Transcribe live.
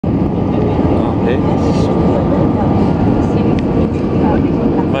Okay.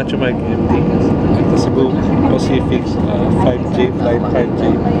 Macho Mike empty. At the Cebu Pacific 5J, flight 5J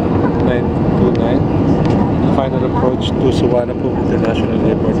 929. Final approach to Suvarnabhumi International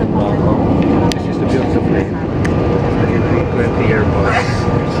Airport in Bangkok. This is the view of the plane. The A320 Airbus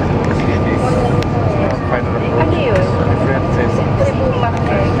Pacific. Final approach. Different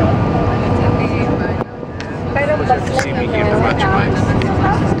to see me here to Macho Mike's.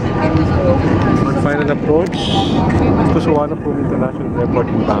 On final approach to Suvarnabhumi International Airport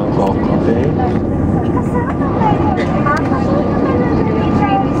in Bangkok. Okay.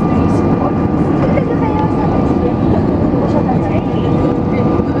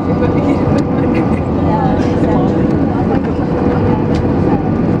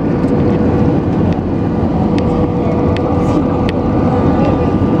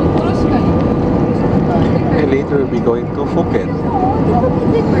 Later we'll be going to Phuket.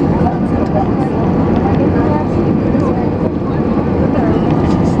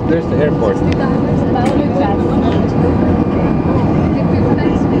 There's the airport.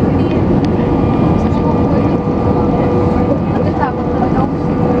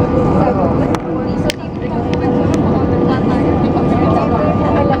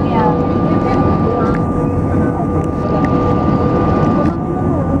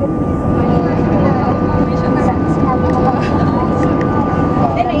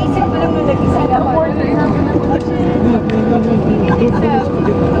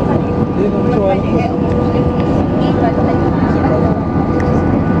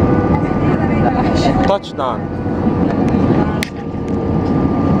 Touchdown.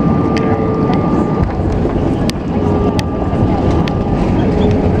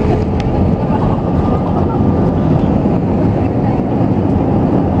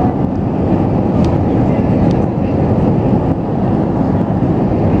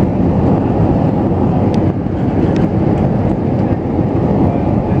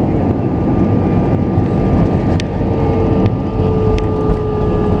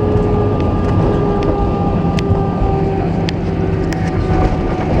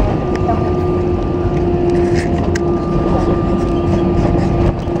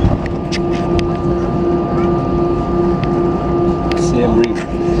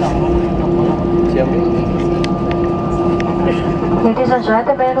 Ladies and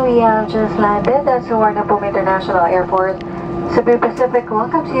gentlemen, we have just landed at Suvarnabhumi International Airport, Cebu Pacific.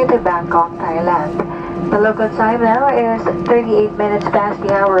 Welcome to you to Bangkok, Thailand. The local time now is 38 minutes past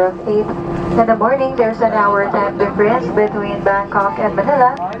the hour of 8 in the morning. There's an hour time difference between Bangkok and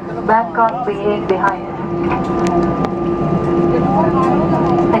Manila, Bangkok being behind.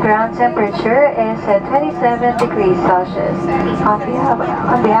 The ground temperature is at 27 degrees Celsius. On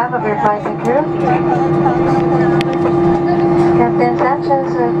behalf of your flight and crew, Captain Sanchez,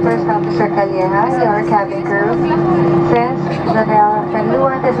 First Officer Calleja, your cabin crew, Friends, Janelle, and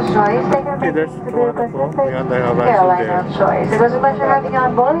Luan, this is Joyce. Take our message to the Pacific, Carolina of Choice. It was a pleasure having you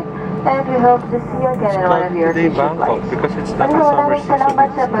on board, and we hope to see you again in one of your future flights. Because it's not a summer season, salamat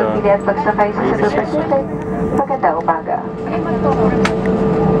sa pagbili at pagsakay sa Cebu Pacific. Magandang umaga.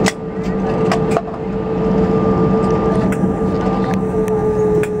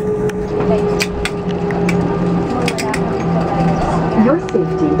 Your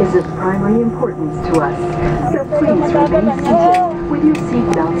safety is of primary importance to us, so please remain seated with your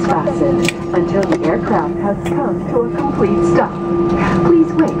seatbelts fastened until the aircraft has come to a complete stop.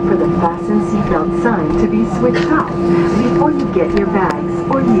 Please wait for the fasten seatbelt sign to be switched off before you get your bags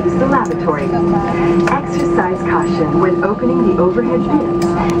or use the lavatory. Exercise caution when opening the overhead bins,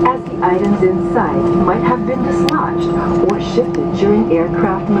 as the items inside might have been dislodged or shifted during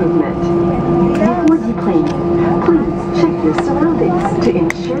aircraft movement. Before deplaning, please check your surroundings to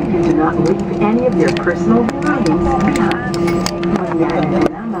ensure you do not leave any of your personal belongings behind. Mangyari po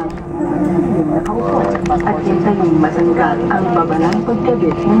lamang yung nakaupo at hintayin matanggal ang babalang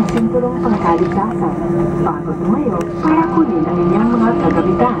pagkabit ng sinturong pangkaligtasan bago tumayo para kunin ang inyong mga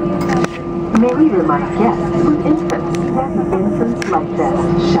kagamitan. May we remind guests with infants that the infant's life vest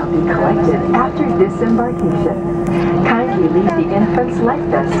shall be collected after disembarkation. Kindly leave the infant's life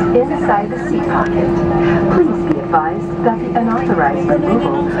vest inside the seat pocket. Please be advised that the unauthorized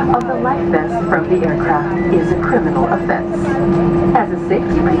removal of the life vest from the aircraft is a criminal offense. As a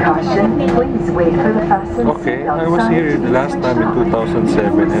safety precaution, please wait for the fasten seatbelt I was here the last time in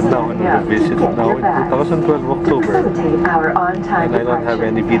 2007 and now another visit now in 2012 October. And I don't have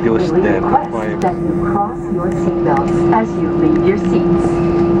any videos then. That you cross your seatbelts as you leave your seats.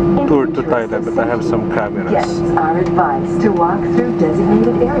 In tour to Thailand, but I have some cameras. Guests are advised to walk through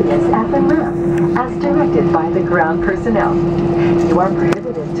designated areas at the ramp, as directed by the ground personnel. You are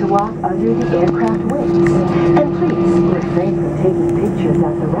prohibited to walk under the aircraft wings, and please refrain from taking pictures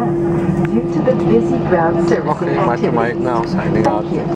at the ramp due to the busy ground servicing Okay, Macho Mike activities. now signing out. Thank you.